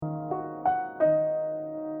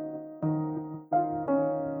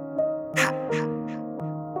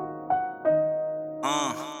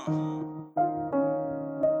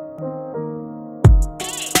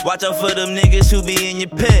Watch out for them niggas who be in your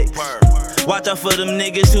pics. Watch out for them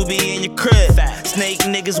niggas who be in your crib. Snake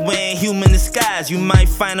niggas wearing human disguise. You might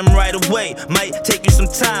find them right away. Might take you some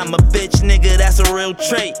time. A bitch nigga, that's a real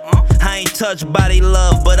trait. I ain't touched by they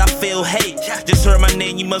love, but I feel hate. Just heard my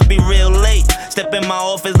name, you must be real late. Step in my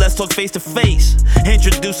office, let's talk face to face.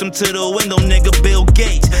 Introduce them to the window, nigga, Bill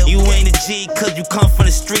Gates. You ain't a G, cause you come from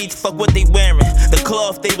the streets. Fuck what they wearing. The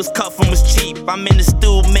cloth they was cut from was cheap. I'm in the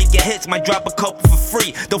stool making hits, might drop a couple for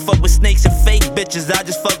free. Don't fuck with snakes and fake bitches, I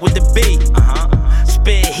just fuck with the beat.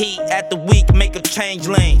 Spit heat at the week, make a change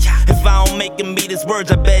lanes. If I don't make him eat his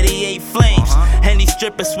words, I bet he ate flames. And these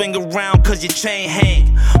strippers swing around cause your chain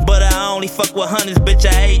hang. But I only fuck with hundreds, bitch,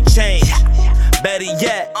 I ain't changed. Better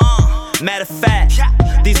yet, matter of fact,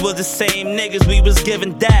 these was the same niggas we was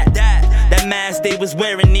giving that. That mask they was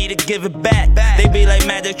wearing, need to give it back. They be like,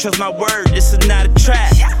 Magic, trust my word, this is not a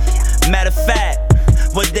trap. Matter of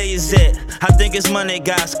fact, what day is it? I think it's Monday,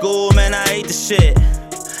 got school, man, I hate the shit.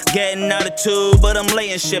 Getting out of tube, but I'm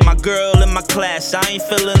laying shit. My girl in my class, I ain't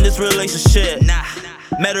feeling this relationship. Nah.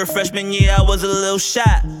 Met her freshman year, I was a little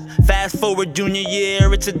shot. Fast forward junior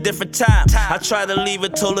year, it's a different time. I tried to leave her,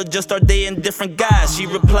 told her just start dating different guys. She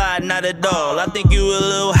replied, not at all, I think you a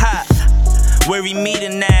little hot. Where we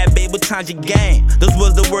meeting at, babe, what time's your game? Those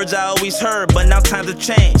was the words I always heard, but now times have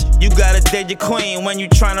changed. You gotta date your queen when you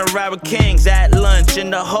tryna ride with kings. At lunch,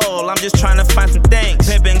 in the hall, I'm just tryna find some things.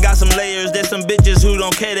 Pimpin' got some layers, there's some bitches who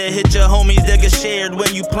don't care to hit your homies that get shared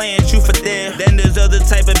when you playin' truth or dare. Then there's other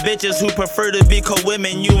type of bitches who prefer to be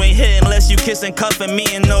co-women. You ain't hit unless you kissin', cuffin' me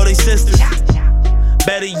and all they sisters.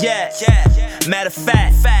 Better yet, matter of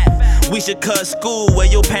fact, we should cut school where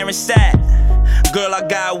your parents sat. Girl, I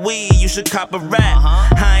got weed, you should cop a rap.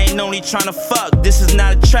 I ain't only tryna fuck, this is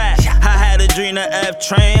not a trap. I had a dream the F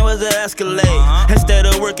train was an Escalade. Instead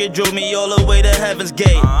of work, it drove me all the way to Heaven's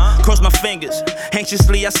Gate. Cross my fingers,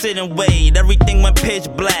 anxiously I sit and wait. Everything went pitch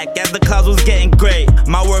black as the clouds was getting gray.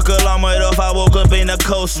 My work alarm went off, I woke up in a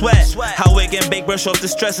cold sweat. I wake and bake, brush off the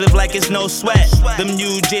stresses like it's no sweat. Them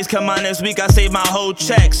new J's come on next week, I save my whole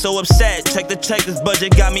check. So upset, check the check, this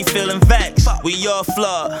budget got me feeling vexed. We all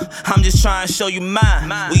flawed, I'm just trying to show you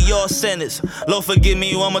mine. We all sinners, Lord forgive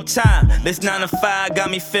me one more time. This 9 to 5 got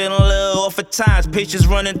me feeling a little off at times. Patience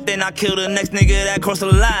running thin, I kill the next nigga that cross the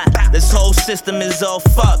line. This whole system is all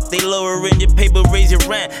fucked. They lowering your paper, raise your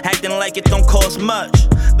rent, acting like it don't cost much.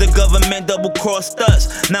 The government double crossed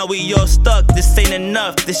us, now we all stuck. This ain't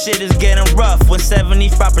enough, this shit is getting rough. When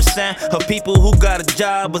 75% of people who got a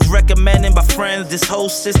job was recommended by friends. This whole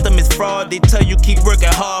system is fraud. They tell you keep working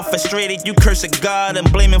hard, frustrated you cursing God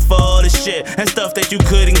and blaming for all this shit and stuff that you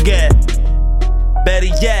couldn't get. Better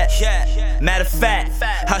yet, matter of fact,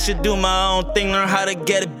 I should do my own thing, learn how to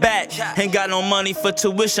get it back. Ain't got no money for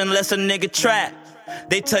tuition unless a nigga trap.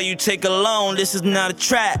 They tell you take a loan, this is not a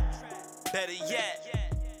trap. Better yet,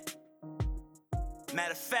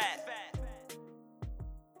 matter of fact.